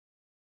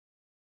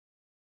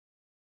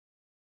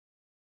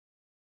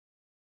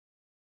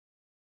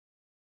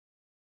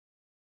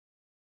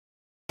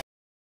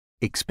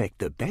Expect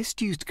the best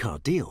used car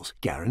deals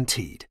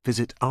guaranteed.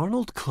 Visit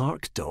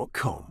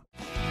arnoldclark.com.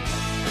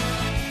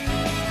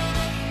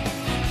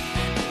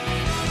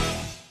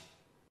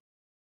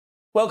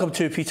 Welcome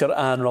to Peter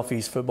and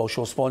Ruffy's Football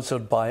Show,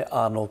 sponsored by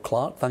Arnold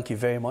Clark. Thank you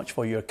very much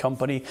for your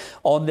company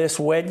on this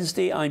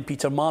Wednesday. I'm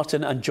Peter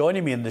Martin, and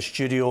joining me in the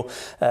studio,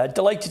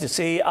 delighted to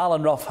say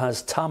Alan Ruff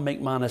has Tam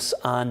McManus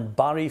and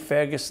Barry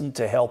Ferguson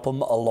to help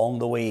him along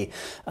the way.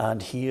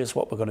 And here's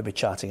what we're going to be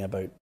chatting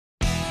about.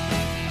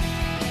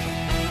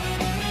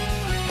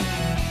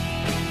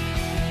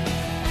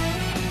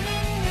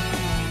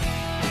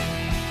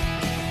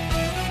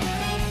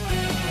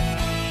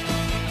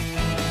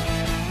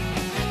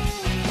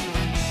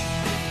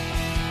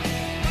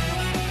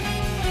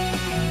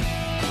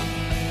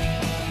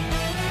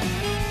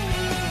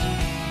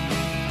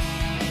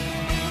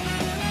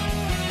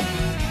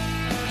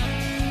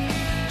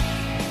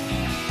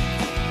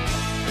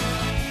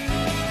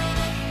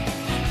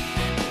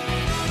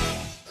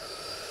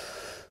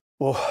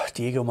 Oh,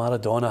 Diego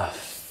Maradona,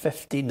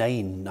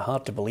 59.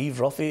 Hard to believe,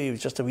 Ruffy. He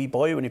was just a wee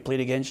boy when he played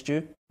against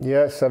you.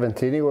 Yeah,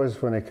 17 he was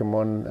when he came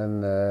on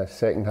in the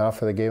second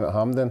half of the game at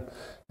Hampden.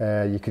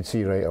 You could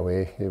see right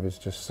away he was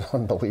just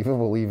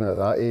unbelievable even at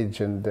that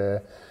age. And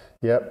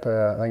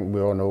I think we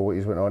all know what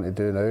he's went on to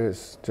do now.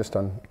 It's just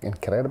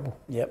incredible.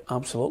 Yep,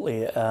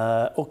 absolutely.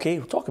 OK,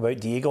 we'll talk about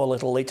Diego a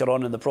little later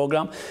on in the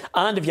programme.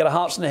 And if you're a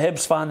Hearts and the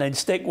Hibs fan, then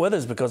stick with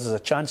us, because there's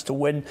a chance to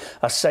win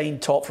a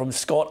signed top from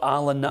Scott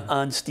Allen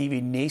and Stevie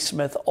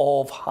Naismith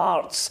of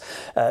Hearts.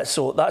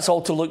 So that's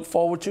all to look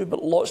forward to,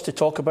 but lots to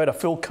talk about. A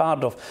full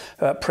card of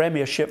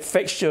Premiership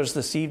fixtures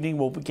this evening.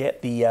 We'll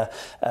get the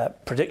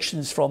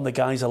predictions from the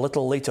guys a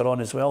little later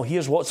on as well.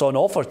 Here's what's on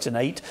offer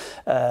tonight,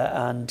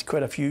 and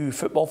quite a few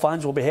football fans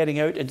will be heading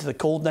out into the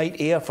cold night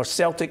air for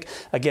Celtic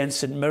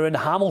against St Mirren,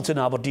 Hamilton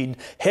Aberdeen,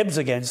 Hibs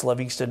against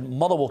Livingston,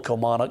 Motherwell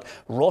Kilmarnock,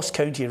 Ross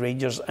County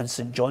Rangers and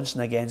St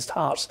Johnstone against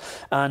Hearts.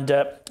 And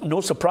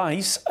no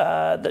surprise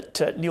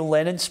that Neil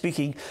Lennon,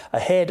 speaking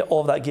ahead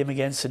of that game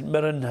against St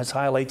Mirren, has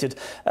highlighted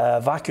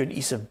Vakun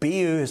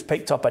Isabeu has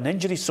picked up an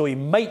injury, so he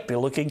might be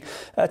looking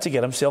to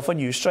get himself a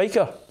new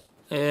striker.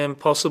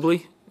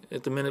 Possibly.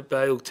 At the minute,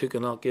 Bayo took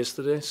a knock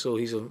yesterday, so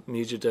he's a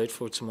major doubt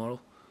for tomorrow.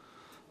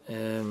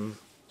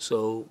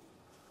 So,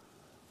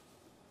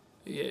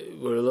 yeah,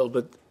 we're a little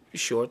bit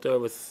short there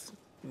with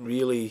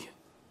really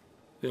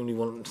the only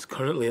one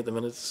currently at the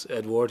minute is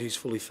Ed Ward, who's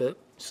fully fit.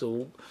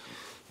 So,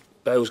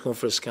 Bayo's going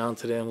for a scan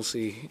today, and we'll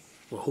see.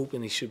 We're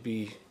hoping he should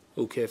be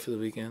okay for the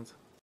weekend.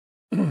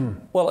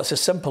 Well, it's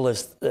as simple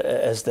as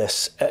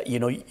this.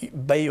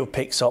 Bayo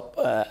picks up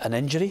an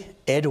injury.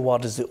 Ed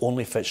Ward is the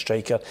only fit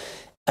striker.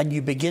 And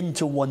you begin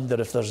to wonder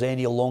if there's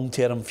any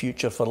long-term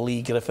future for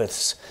Lee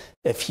Griffiths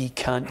if he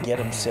can't get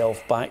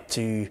himself back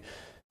to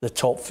the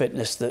top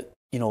fitness that,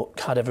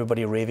 had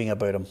everybody raving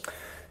about him.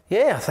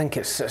 Yeah, I think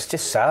it's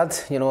just sad.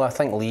 I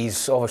think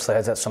Lee's obviously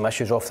has had some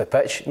issues off the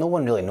pitch. No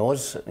one really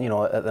knows, at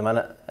the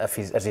minute, if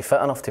is he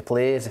fit enough to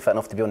play, is he fit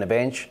enough to be on the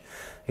bench.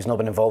 He's not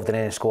been involved in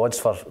any squads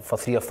for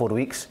 3 or 4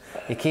 weeks.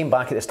 He came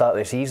back at the start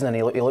of the season and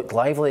he looked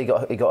lively,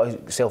 he got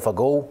himself a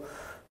goal.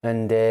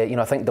 And,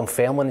 I think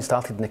Dunfermline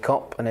started in the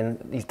Cup and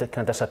then he's kind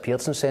of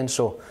disappeared since then.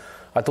 So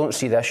I don't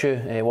see the issue,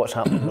 what's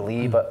happening with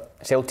Lee. But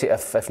Celtic,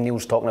 if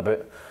Neil's talking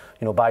about,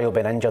 Bayo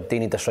being injured, they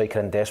need a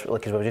striker in desperately,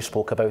 because we just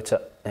spoke about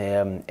it.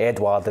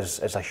 Edward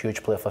is a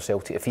huge player for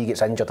Celtic. If he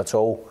gets injured at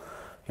all,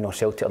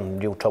 Celtic are in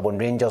real trouble. And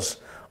Rangers,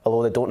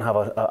 although they don't have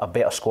a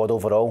better squad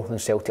overall than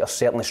Celtic, are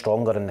certainly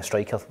stronger in the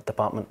striker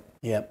department.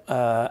 Yeah,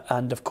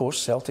 and of course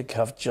Celtic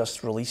have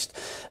just released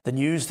the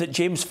news that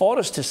James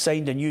Forrest has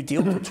signed a new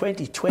deal for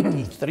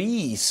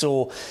 2023.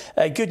 So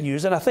good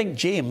news. And I think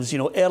James,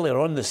 earlier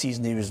on in the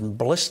season he was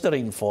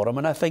blistering for him,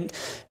 and I think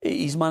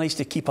he's managed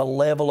to keep a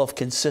level of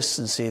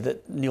consistency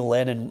that Neil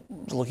Lennon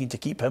is looking to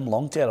keep him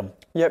long term.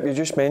 Yep, you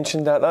just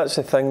mentioned that. That's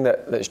the thing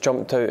that's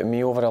jumped out at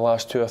me over the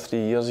last 2 or 3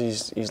 years.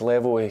 His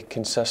level of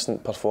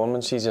consistent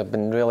performances have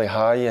been really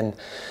high, and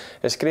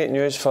it's great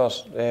news for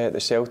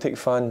the Celtic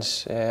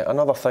fans.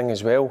 Another thing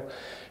as well,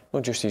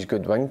 not just his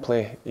good wing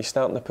play, he's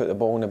starting to put the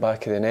ball in the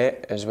back of the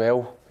net as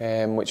well,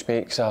 which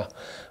makes a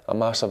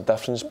massive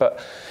difference. But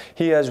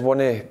he is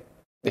one of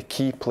the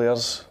key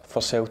players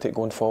for Celtic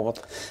going forward.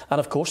 And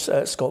of course,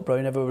 Scott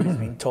Brown, everybody's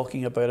been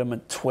talking about him in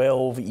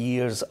 12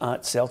 years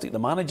at Celtic. The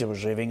manager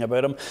was raving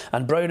about him,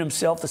 and Brown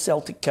himself, the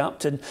Celtic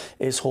captain,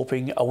 is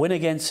hoping a win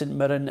against St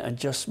Mirren and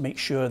just make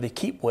sure they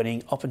keep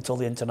winning up until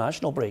the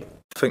international break.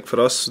 I think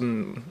for us,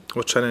 and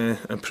we're trying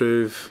to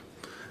improve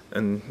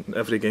in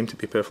every game, to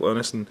be perfectly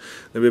honest, and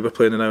the way we're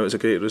playing now, it was a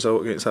great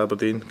result against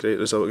Aberdeen, great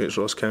result against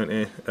Ross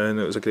County, and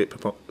it was a great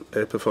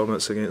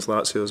performance against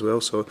Lazio as well.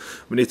 So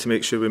we need to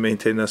make sure we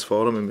maintain this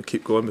form and we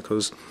keep going,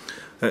 because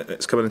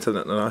it's coming into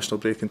the international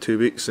break in 2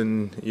 weeks,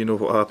 and you know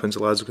what happens,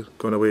 the lads are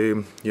going away,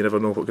 you never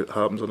know what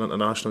happens on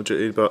international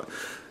duty, but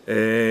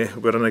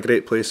we're in a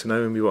great place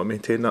now and we want to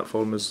maintain that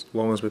form as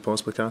long as we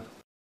possibly can.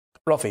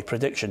 Ruffy,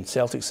 prediction,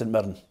 Celtic St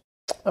Mirren.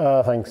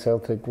 I think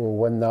Celtic will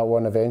win that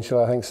one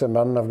eventually. I think St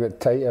Mirren have got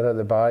tighter at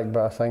the back,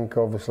 but I think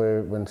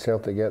obviously when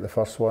Celtic get the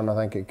first one, I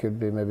think it could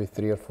be maybe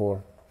 3 or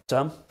 4.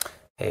 Sam?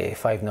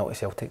 5-0 to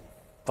Celtic.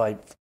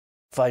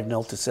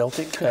 5-0 to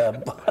Celtic.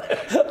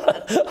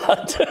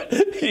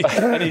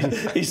 And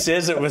he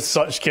says it with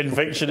such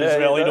conviction as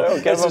well. You know,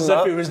 it's as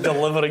if he was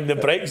delivering the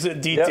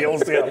Brexit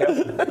details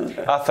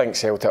there. I think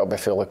Celtic will be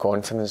full of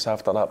confidence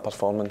after that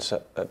performance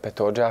at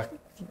Pittodrie.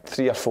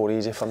 3 or 4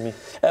 easy for me.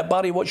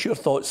 Barry, what's your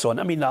thoughts on?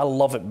 I mean, I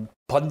love it.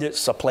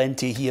 Pundits are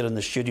plenty here in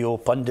the studio.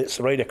 Pundits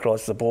right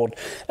across the board,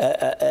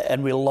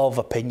 and we love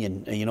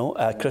opinion. You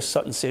know, Chris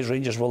Sutton says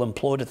Rangers will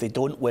implode if they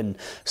don't win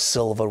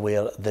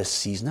silverware this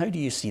season. How do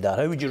you see that?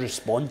 How would you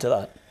respond to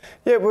that?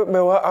 Yeah,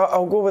 well,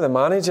 I'll go with the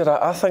manager.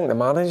 I think the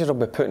manager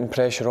will be putting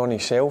pressure on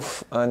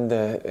himself and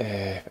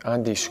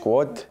his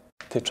squad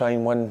to try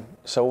and win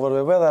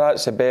silverware, whether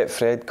that's the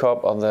Betfred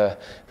Cup or the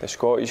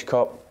Scottish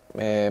Cup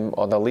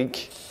or the league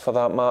for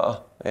that matter.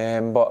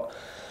 But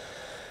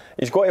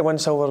he's got to win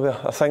silverware.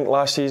 I think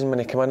last season when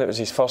he came in, it was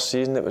his first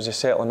season, it was a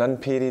settling in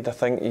period. I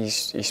think he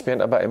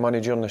spent a bit of money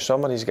during the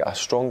summer. He's got a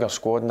stronger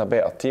squad and a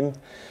better team.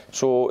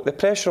 So the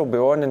pressure will be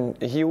on,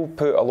 and he'll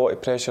put a lot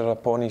of pressure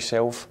upon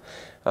himself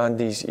and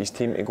his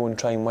team to go and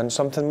try and win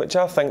something, which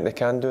I think they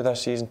can do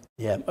this season.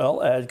 Yeah,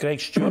 well, Greg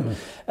Stewart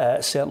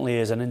certainly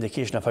is an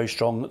indication of how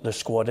strong the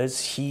squad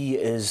is. He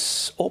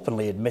is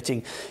openly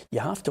admitting you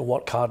have to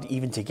work hard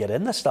even to get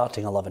in the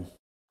starting 11.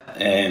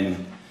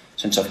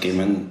 Since I've came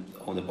in,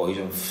 all the boys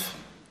have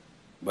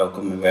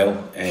welcomed me well,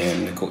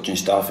 the coaching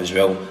staff as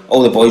well.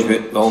 All the boys, we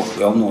all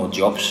know our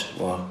jobs.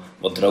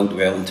 We're drilled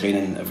well in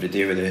training every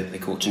day with the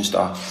coaching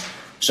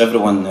staff. So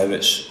everyone now,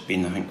 it's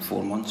been I think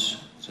 4 months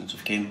since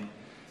I've came,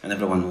 and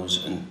everyone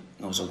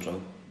knows our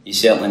drill. You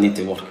certainly need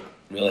to work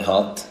really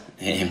hard,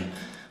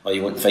 or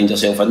you won't find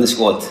yourself in the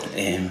squad.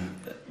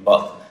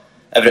 But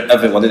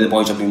every one of the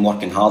boys have been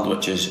working hard,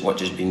 which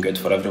has been good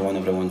for everyone.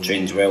 Everyone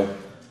trains well.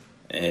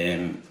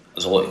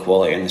 There's a lot of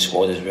quality in the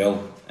squad as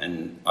well,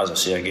 and as I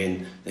say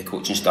again, the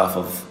coaching staff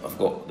have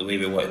got the way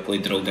we want to play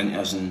drilled into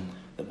us, and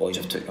the boys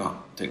have took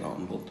that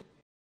on board.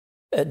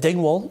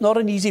 Dingwall, not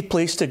an easy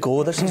place to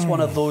go. This is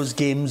one of those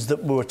games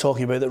that we were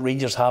talking about that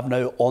Rangers have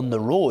now on the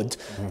road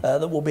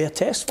that will be a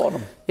test for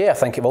them. Yeah, I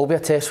think it will be a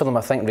test for them.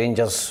 I think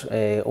Rangers,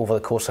 over the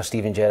course of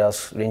Stephen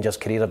Gerrard's Rangers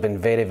career, have been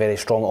very, very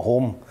strong at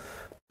home,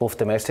 both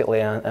domestically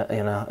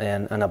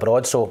and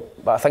abroad.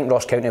 But I think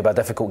Ross County will be a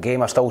difficult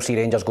game. I still see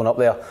Rangers going up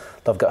there.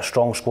 They've got a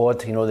strong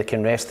squad. You know, they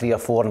can rest 3 or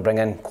 4 and bring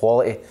in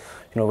quality.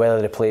 You know,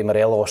 whether they play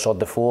Morello or Sod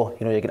Defoe,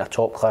 you know, you're getting a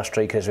top class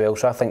striker as well.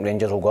 So I think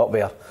Rangers will go up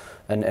there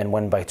and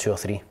win by 2 or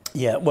 3.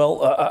 Yeah,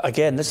 well,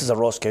 again, this is a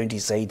Ross County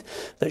side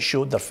that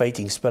showed their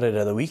fighting spirit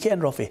of the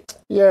weekend, Ruffy.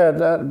 Yeah,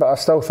 but I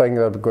still think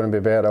they're going to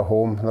be better at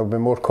home. They'll be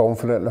more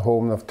confident at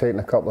home. They've taken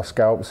a couple of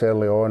scalps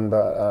early on,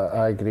 but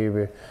I agree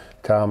with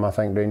Tam. I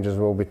think Rangers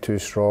will be too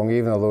strong.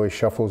 Even although he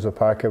shuffles the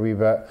pack a wee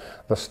bit,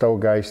 there's still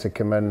guys to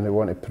come in who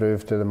want to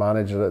prove to the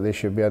manager that they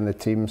should be in the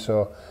team.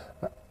 So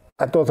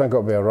I don't think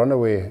it'll be a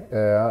runaway.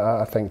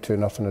 I think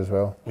 2-0 as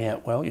well. Yeah,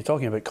 well, you're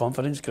talking about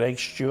confidence. Greg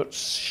Stewart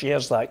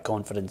shares that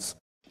confidence.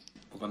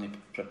 We're going to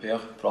prepare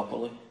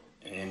properly,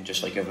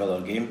 just like every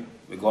other game.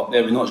 We go up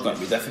there, we know it's going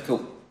to be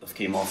difficult. They've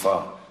came off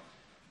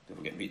they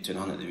were getting beat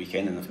 2-0 at the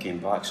weekend and they've came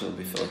back, so we'll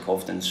be full of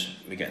confidence.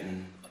 We're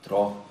getting a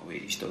draw away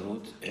at Easter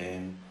Road,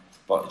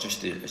 but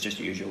it's just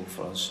the usual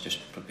for us,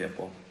 just prepare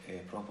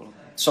properly.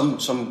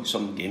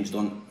 Some games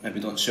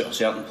don't suit a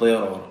certain player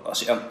or a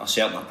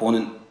certain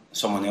opponent.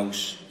 Someone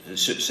else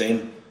suits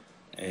them.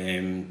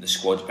 The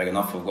squad's big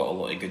enough. We've got a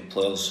lot of good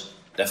players,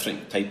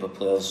 different type of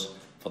players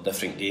for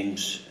different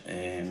games,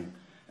 and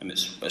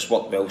it's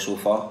worked well so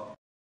far.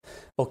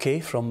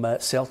 OK, from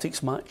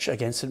Celtic's match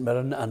against St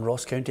Mirren and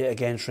Ross County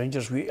against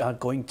Rangers, we are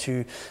going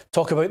to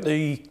talk about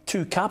the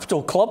 2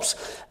 capital clubs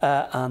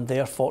and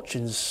their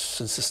fortunes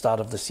since the start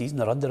of the season.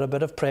 They're under a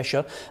bit of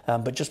pressure,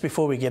 but just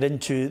before we get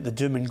into the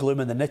doom and gloom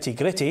and the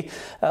nitty-gritty,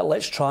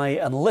 let's try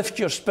and lift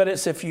your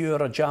spirits. If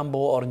you're a Jambo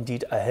or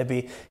indeed a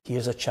Hibby,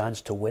 here's a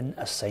chance to win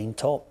a signed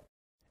top.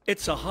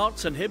 It's a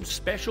Hearts and Hibs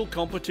special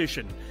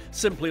competition.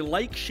 Simply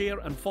like, share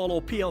and follow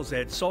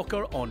PLZ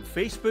Soccer on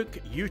Facebook,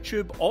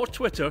 YouTube or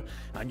Twitter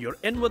and you're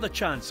in with a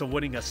chance of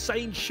winning a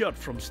signed shirt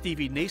from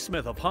Stevie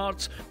Naismith of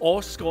Hearts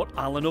or Scott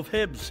Allen of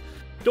Hibs.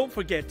 Don't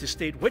forget to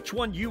state which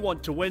one you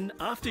want to win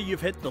after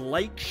you've hit the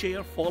like,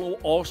 share, follow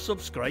or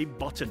subscribe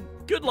button.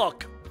 Good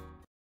luck!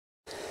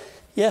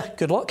 Yeah,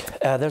 good luck.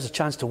 There's a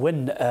chance to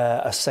win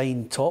a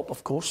signed top,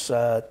 of course,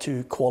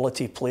 2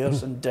 quality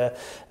players. And,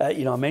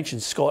 you know, I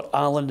mentioned Scott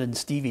Allen and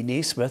Stevie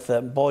Naismith.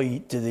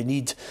 Boy, do they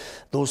need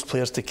those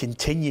players to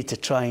continue to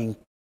try and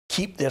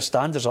keep their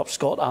standards up.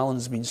 Scott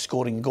Allen's been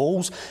scoring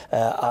goals.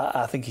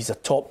 I think he's a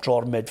top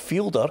drawer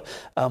midfielder.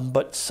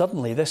 But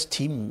suddenly this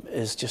team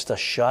is just a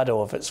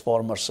shadow of its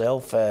former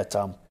self,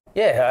 Tam.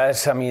 Yeah,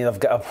 I mean, they've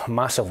got a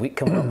massive week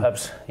coming up,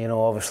 Hibs. You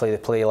know, obviously they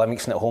play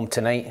Livingston at home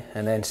tonight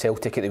and then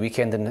Celtic at the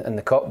weekend in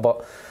the Cup.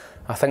 But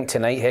I think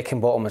tonight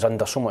Heckingbottom is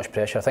under so much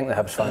pressure. I think the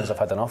Hibs fans have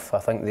had enough. I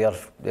think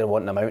they're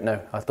wanting him out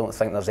now. I don't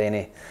think there's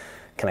any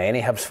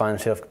Hibs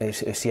fans who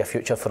see a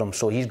future for him.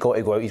 So he's got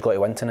to go out. He's got to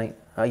win tonight.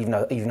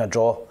 Even a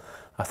draw,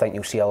 I think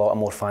you'll see a lot of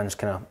more fans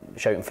kind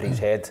of shouting for his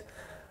head.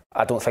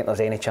 I don't think there's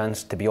any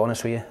chance, to be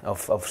honest with you,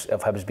 of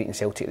Hibs beating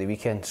Celtic at the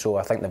weekend. So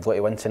I think they've got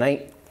to win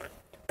tonight,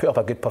 put up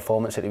a good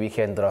performance at the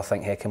weekend, or I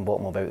think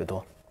Heckingbottom will be out the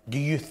door. Do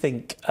you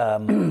think a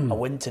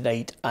win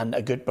tonight and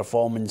a good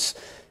performance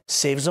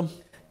saves them?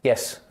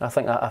 Yes, I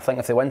think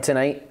if they win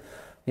tonight,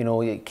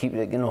 you keep,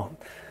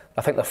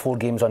 I think they're 4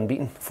 games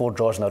unbeaten, 4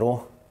 draws in a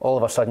row. All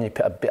of a sudden, you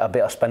put a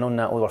better spin on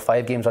that. We were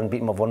 5 games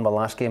unbeaten. We've won our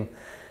last game.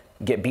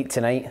 You get beat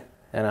tonight,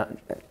 and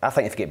I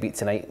think if you get beat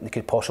tonight, they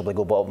could possibly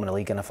go bottom of the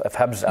league. And if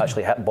Hibs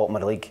actually hit bottom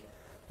of the league,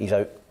 he's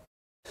out.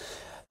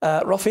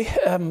 Ruffy,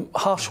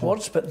 harsh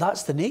words, but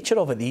that's the nature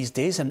of it these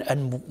days.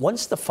 And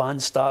once the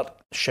fans start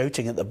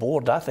shouting at the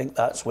board, I think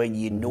that's when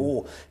you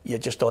know you're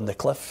just on the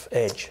cliff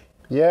edge.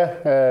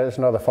 Yeah, it's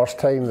not the first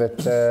time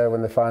that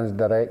when the fans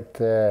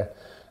direct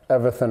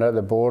everything at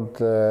the board,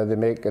 they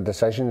make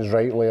decisions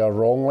rightly or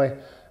wrongly.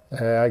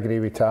 I agree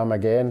with Tam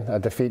again. A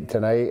defeat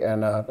tonight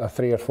and a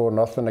 3 or 4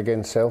 nothing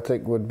against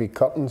Celtic would be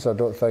curtains. I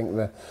don't think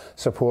the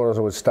supporters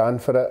would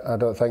stand for it. I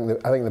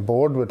think the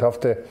board would have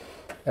to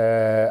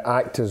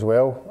act as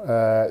well.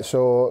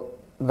 So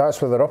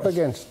that's what they're up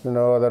against.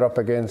 They're up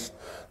against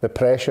the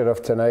pressure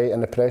of tonight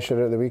and the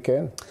pressure at the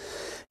weekend.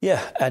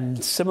 Yeah,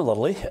 and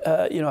similarly,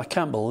 I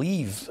can't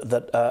believe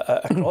that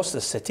across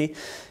the city,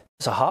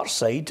 it's a Hearts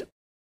side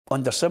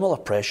under similar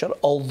pressure,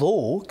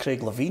 although Craig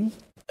Levein,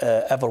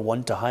 ever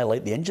one to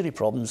highlight the injury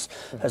problems,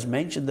 has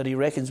mentioned that he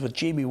reckons with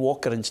Jamie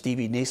Walker and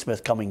Stevie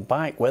Naismith coming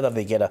back, whether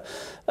they get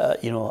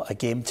a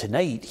game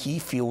tonight, he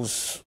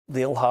feels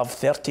they'll have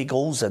 30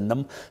 goals in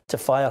them to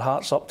fire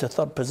Hearts up to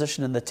 3rd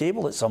position in the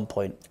table at some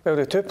point. Well,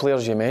 the 2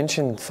 players you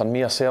mentioned, for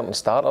me, are certain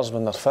starters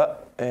when they're fit,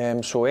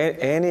 so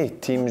any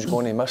team's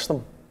going to miss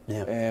them.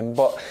 Yeah.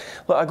 But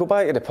look, I go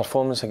back to the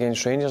performance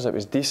against Rangers. It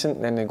was decent,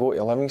 and then they go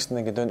to Livingston,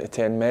 they go down to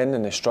 10 men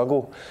and they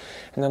struggle,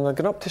 and then they're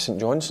going up to St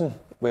Johnstone,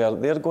 where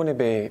they're going to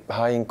be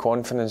high in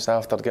confidence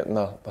after getting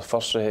their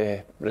first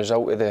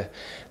result of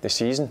the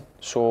season.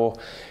 So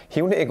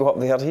he'll need to go up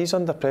there. He's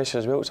under pressure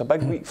as well. It's a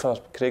big week for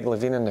Craig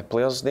Levein and the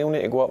players. They'll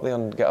need to go up there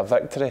and get a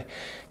victory,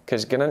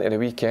 because going into the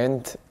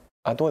weekend,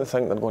 I don't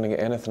think they're going to get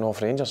anything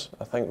off Rangers.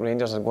 I think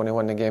Rangers are going to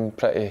win the game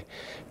pretty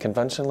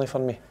convincingly for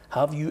me.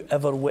 Have you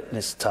ever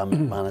witnessed, Tam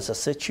McManus, a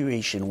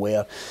situation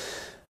where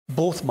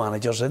both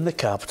managers in the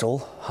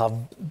capital have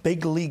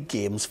big league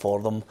games for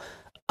them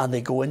and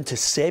they go into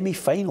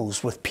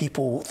semi-finals with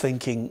people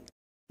thinking,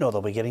 no,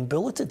 they'll be getting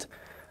bulleted?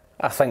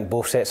 I think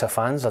both sets of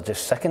fans are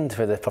just sickened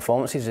with the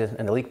performances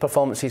in the league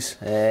performances,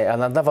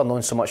 and I've never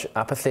known so much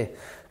apathy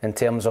in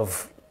terms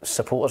of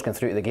supporters going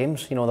through to the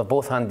games. They've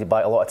both handed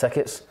back a lot of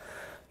tickets.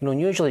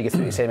 Usually you get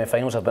through to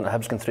semi-finals. I've been at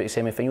Hibs going through to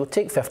semi-final. You'll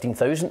take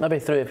 15,000 maybe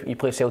through if you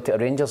play Celtic or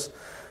Rangers.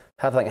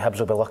 I think Hibs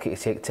will be lucky to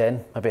take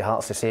 10. Maybe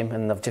Hearts the same.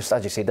 And they've just,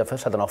 as you said, they've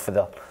just had enough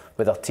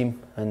with their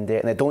team, and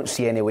they don't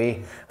see any way.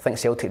 I think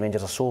Celtic and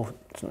Rangers are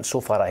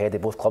so far ahead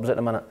of both clubs at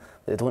the minute.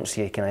 They don't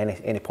see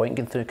any point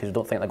getting through, because they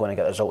don't think they're going to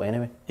get a result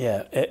anyway.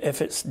 Yeah,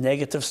 if it's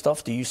negative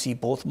stuff, do you see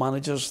both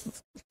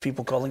managers,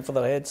 people calling for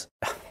their heads?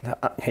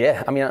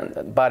 Yeah, I mean,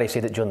 Barry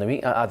said it during the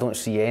week. I don't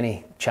see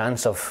any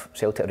chance of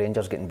Celtic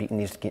Rangers getting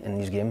beaten in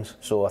these games.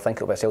 So I think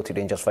it'll be a Celtic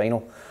Rangers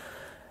final.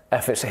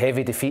 If it's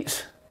heavy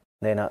defeats,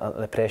 then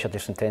the pressure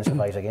just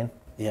intensifies again.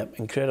 Yeah,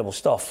 incredible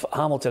stuff.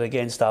 Hamilton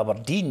against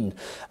Aberdeen,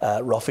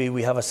 Ruffy.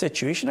 We have a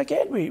situation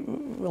again. We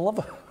love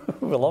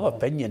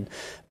opinion,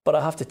 but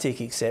I have to take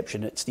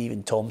exception at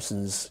Stephen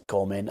Thompson's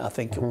comment. I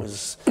think it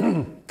was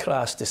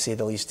crass, to say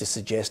the least, to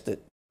suggest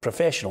that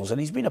professionals, and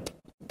he's been a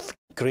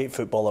great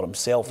footballer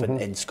himself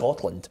in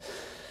Scotland,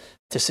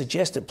 to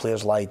suggest that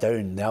players lie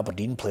down. The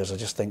Aberdeen players, I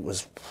just think,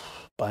 was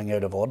bang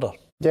out of order.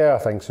 Yeah, I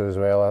think so as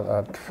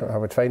well. I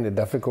would find it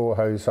difficult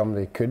how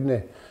somebody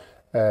couldn't.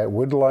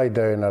 Would lie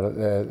down,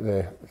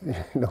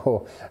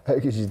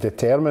 because he's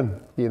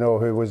determined.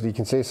 Who was? You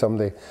can say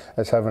somebody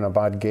is having a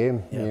bad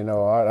game. Yeah.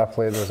 I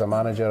played as a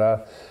manager.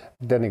 I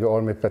didn't get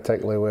on me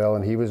particularly well,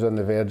 and he was on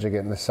the verge of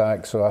getting the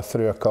sack. So I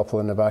threw a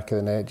couple in the back of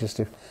the net just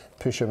to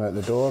push him out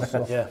the door.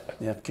 So. Yeah.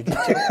 Could you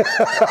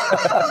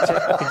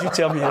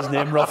tell me his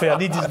name, Ruffy? I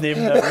need his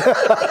name now.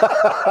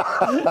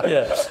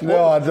 Yeah.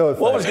 No, I don't.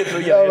 What was going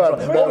through your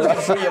head? What was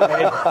going through your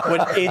head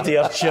when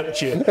Adair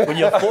chipped you? When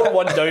you're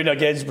 4-1 down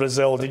against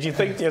Brazil, did you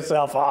think to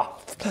yourself,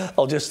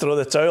 I'll just throw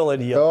the towel in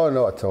here? No,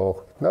 not at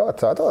all. Not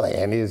at all. I don't think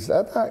any is.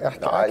 I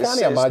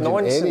can't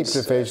imagine any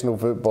professional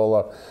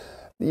footballer.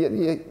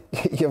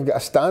 You've got a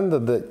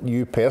standard that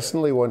you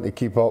personally want to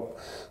keep up,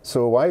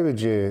 so why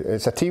would you?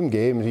 It's a team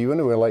game. You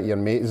wouldn't let your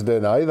mates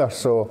down either.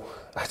 So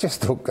I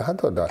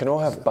don't know. Can all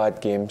have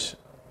bad games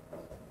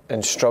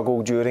and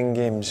struggle during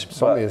games.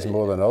 Some is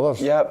more than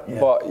others. Yeah,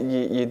 but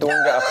you don't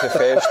get a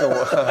professional.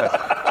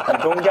 You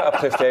don't get a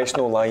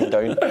professional lying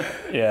down.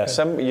 Yeah,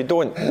 you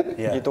don't.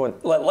 Yeah. You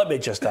don't. Let me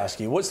just ask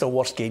you: what's the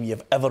worst game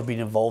you've ever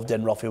been involved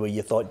in, Ruffy, where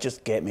you thought,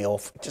 just get me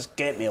off, just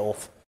get me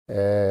off?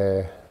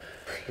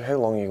 How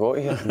long you got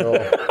here? No,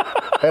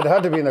 it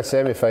had to be in a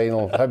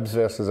semi-final, Hibs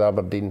versus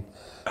Aberdeen,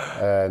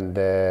 and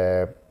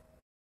at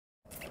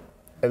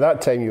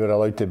that time you were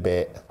allowed to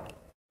bet.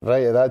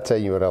 Right, at that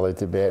time you were allowed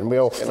to bet, and we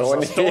all.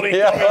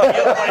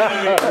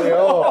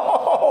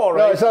 all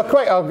right. No, it's a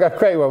quick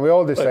one. We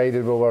all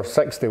decided we were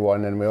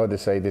 61 and we all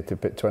decided to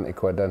put 20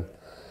 quid in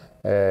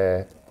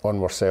on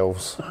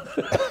ourselves.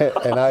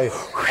 And I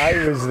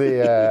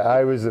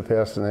was the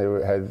person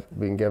who had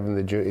been given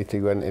the duty to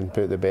go in and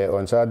put the bet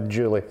on. So I'd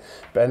duly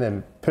been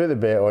and put the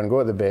bet on,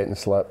 got the betting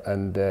slip,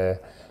 and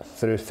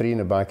threw 3 in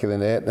the back of the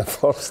net in the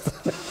first.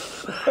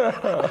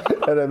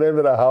 And I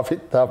remember at half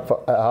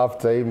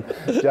time,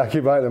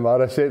 Jackie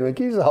McNamara said to me,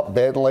 "He's up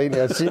deadline,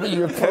 I see what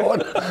you're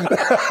on."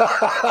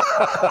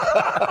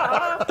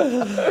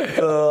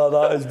 Oh,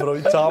 that is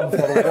brilliant, Tam.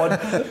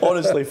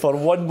 For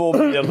one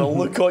moment here, the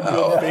look on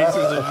your faces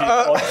as you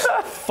thought,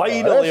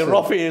 finally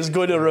Ruffy is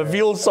going to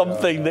reveal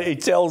something that he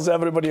tells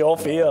everybody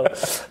off here.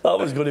 That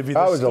was going to be the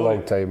That was story. a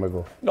long time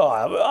ago. No,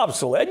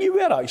 absolutely. And you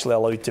were actually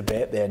allowed to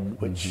bet then,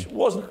 which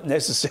wasn't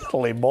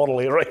necessarily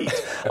morally right.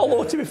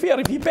 Although, to be fair,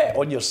 if you bet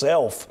on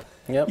yourself,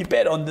 you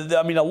bet on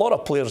I mean, a lot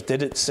of players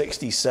did it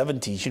 60s,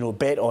 70s, you know,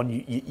 bet on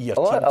your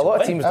team. A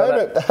lot of teams did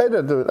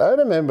it. I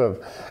remember,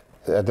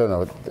 I don't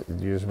know,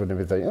 you wouldn't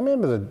be thinking, I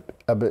remember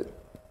about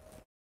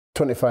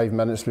 25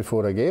 minutes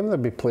before a game,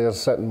 there'd be players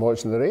sitting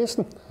watching the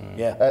racing.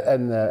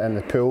 In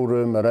the pool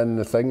room or in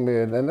the thing,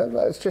 and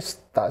it's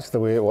just, that's the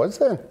way it was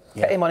then.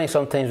 Kitty money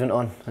sometimes went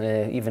on,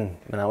 even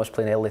when I was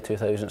playing early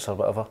 2000s or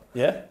whatever.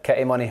 Yeah.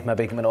 Kitty money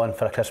maybe went on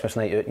for a Christmas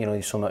night out, you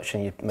know, so much,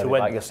 and you maybe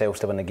back yourselves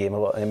to win the game a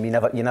lot. And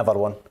you never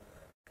won.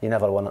 You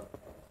never won it.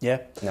 Yeah.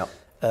 No.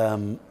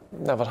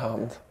 Never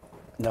happened.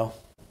 No.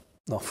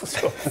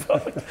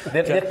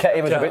 Their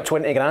kitty was about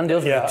 20 grand,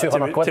 theirs was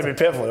 200 quid. To be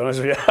perfectly honest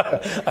with you,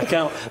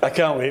 I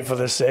can't wait for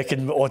the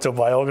second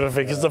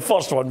autobiography, because the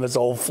first one was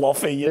all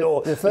fluffy, you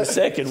know. The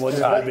second one's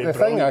going to be The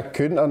brilliant. thing I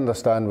couldn't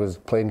understand was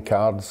playing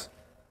cards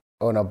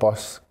on a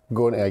bus,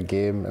 going to a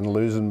game and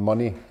losing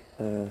money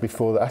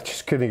before that. I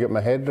just couldn't get my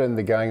head around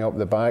the gang up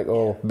the back,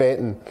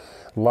 betting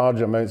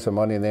large amounts of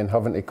money and then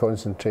having to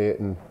concentrate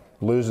and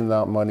losing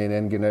that money and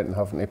then going out and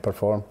having to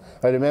perform.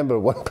 I remember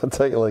one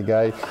particular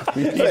guy.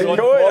 He's on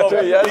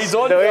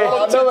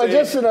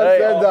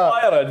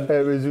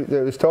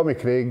It was Tommy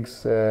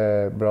Craig's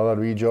brother,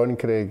 wee John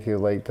Craig, who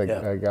liked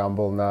to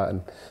gamble and that.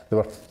 And they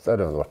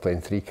were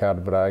playing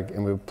 3-card brag,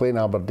 and we were playing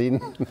Aberdeen.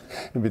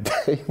 And by the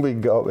time we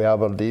got up to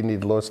Aberdeen,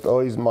 he'd lost all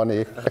his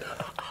money.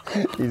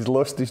 He's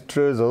lost his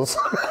trousers.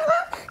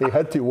 He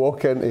had to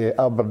walk into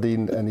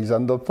Aberdeen in his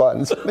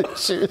underpants and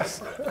his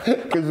shoes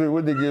because we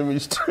wouldn't give him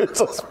his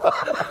trousers back.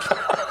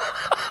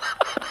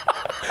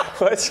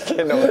 What's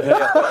going on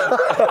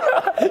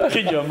here?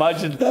 Can you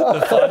imagine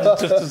the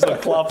fans just as they're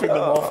clapping them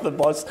off the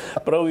bus?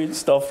 Brilliant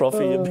stuff,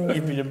 Ruffy.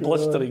 You've been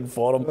blistering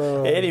for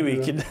him.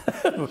 Anyway,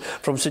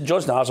 from St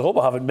John's Nars, I hope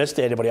I haven't missed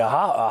anybody.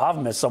 I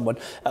have missed someone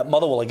at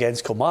Motherwell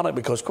against Kilmarnock,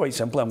 because quite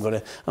simply I'm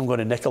going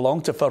to nick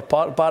along to Fir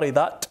Park. Barry,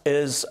 that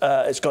is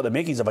it's got the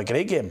makings of a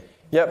great game.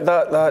 Yep,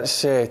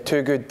 that's 2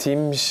 good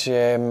teams.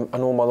 I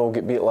know Motherwell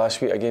got beat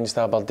last week against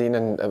Aberdeen,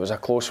 and it was a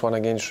close one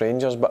against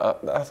Rangers,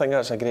 but I think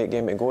that's a great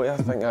game to go to. I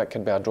think that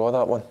could be a draw,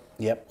 that one.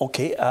 Yep,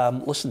 OK.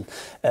 Listen,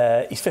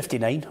 he's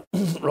 59.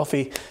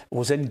 Ruffy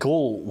was in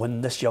goal when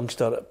this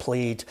youngster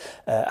played,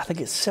 I think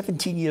it's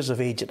 17 years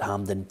of age at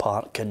Hampden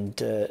Park, and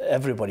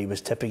everybody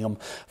was tipping him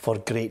for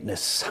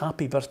greatness.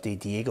 Happy birthday,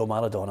 Diego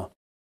Maradona.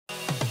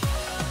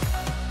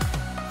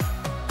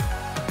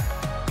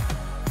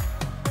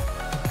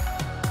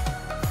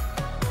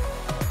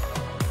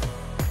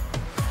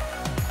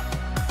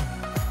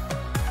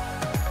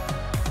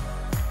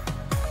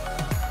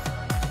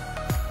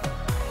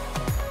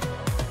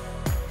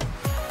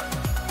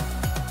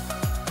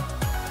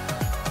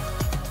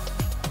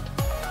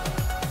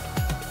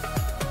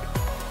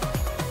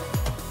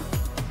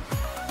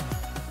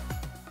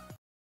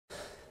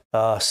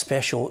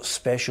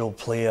 Special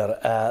player,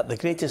 the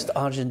greatest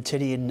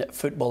Argentinian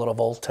footballer of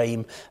all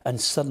time, and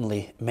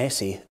suddenly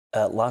Messi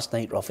last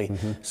night, Ruffy,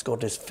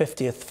 scored his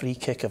 50th free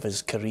kick of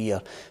his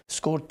career,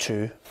 scored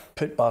 2,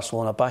 put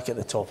Barcelona back at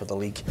the top of the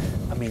league.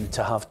 I mean,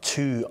 to have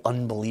 2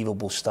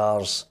 unbelievable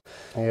stars.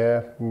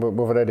 Yeah, we've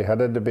already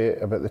had a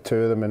debate about the 2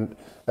 of them, and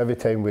every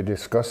time we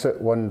discuss it,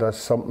 one does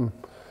something.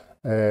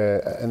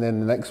 And then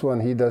the next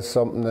one, he does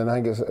something, and I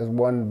think it's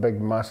one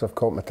big massive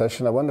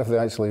competition. I wonder if they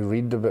actually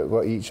read about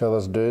what each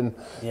other's doing,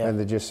 and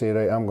they just say,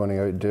 right, I'm going to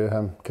outdo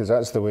him, because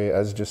that's the way it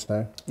is just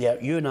now. Yeah,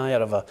 you and I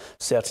are of a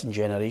certain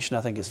generation.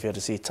 I think it's fair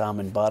to say Tam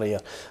and Barry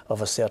are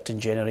of a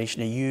certain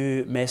generation. Are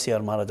you Messi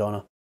or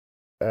Maradona?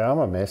 I'm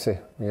a Messi,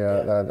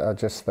 I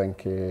just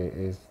think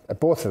he's,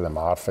 both of them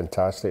are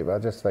fantastic, but I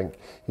just think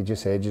he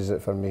just edges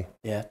it for me.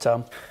 Yeah,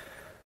 Tam?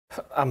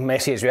 I'm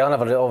Messi as well. I've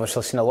never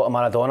obviously seen a lot of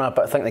Maradona,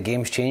 but I think the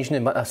game's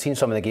changing. I've seen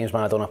some of the games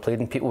Maradona played,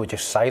 and people would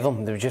just scythe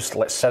him. They would just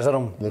scissor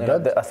him. They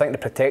did. I think the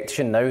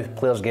protection now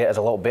players get is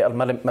a lot better.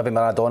 Maybe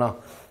Maradona,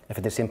 if he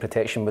had the same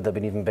protection, would have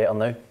been even better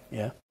now.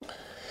 Yeah.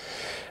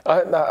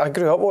 I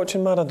grew up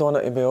watching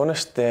Maradona, to be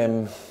honest.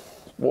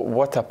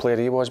 What a player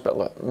he was, but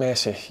look,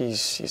 Messi,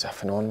 he's a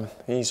phenomenon.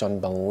 He's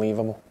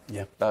unbelievable.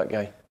 Yeah. That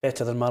guy.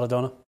 Better than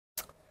Maradona?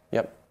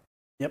 Yep.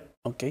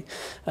 Okay,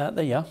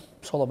 there you are.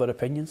 It's all about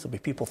opinions. There'll be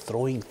people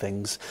throwing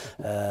things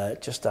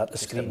just at the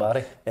screen.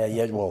 Barry.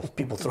 Yeah, well,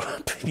 people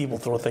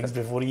throw things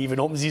before he even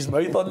opens his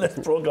mouth on this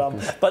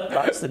programme. But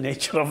that's the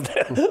nature of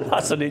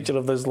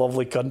this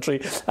lovely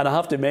country. And I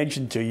have to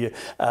mention to you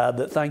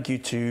that thank you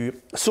to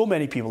so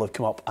many people have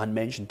come up and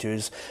mentioned to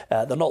us.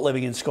 They're not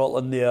living in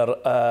Scotland.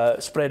 They're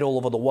spread all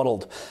over the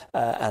world,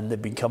 and they've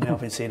been coming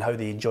up and saying how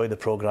they enjoy the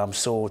programme.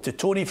 So to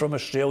Tony from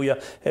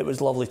Australia, it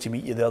was lovely to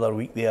meet you the other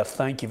week there.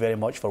 Thank you very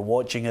much for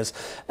watching us,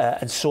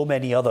 and so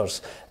many others.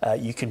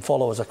 You can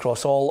follow us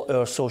across all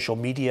our social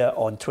media,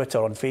 on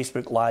Twitter, on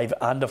Facebook Live,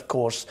 and of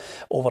course,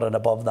 over and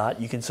above that,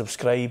 you can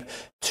subscribe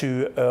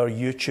to our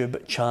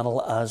YouTube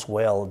channel as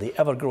well, the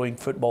ever-growing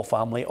football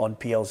family on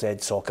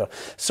PLZ Soccer.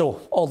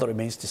 So all that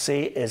remains to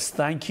say is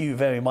thank you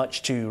very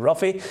much to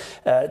Ruffy,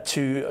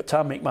 to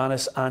Tam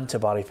McManus, and to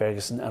Barry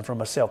Ferguson, and from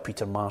myself,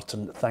 Peter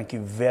Martin. Thank you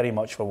very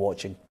much for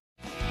watching.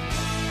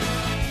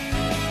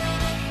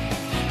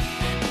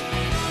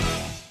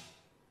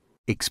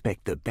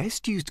 Expect the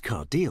best used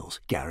car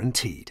deals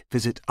guaranteed.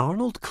 Visit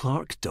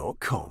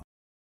arnoldclark.com.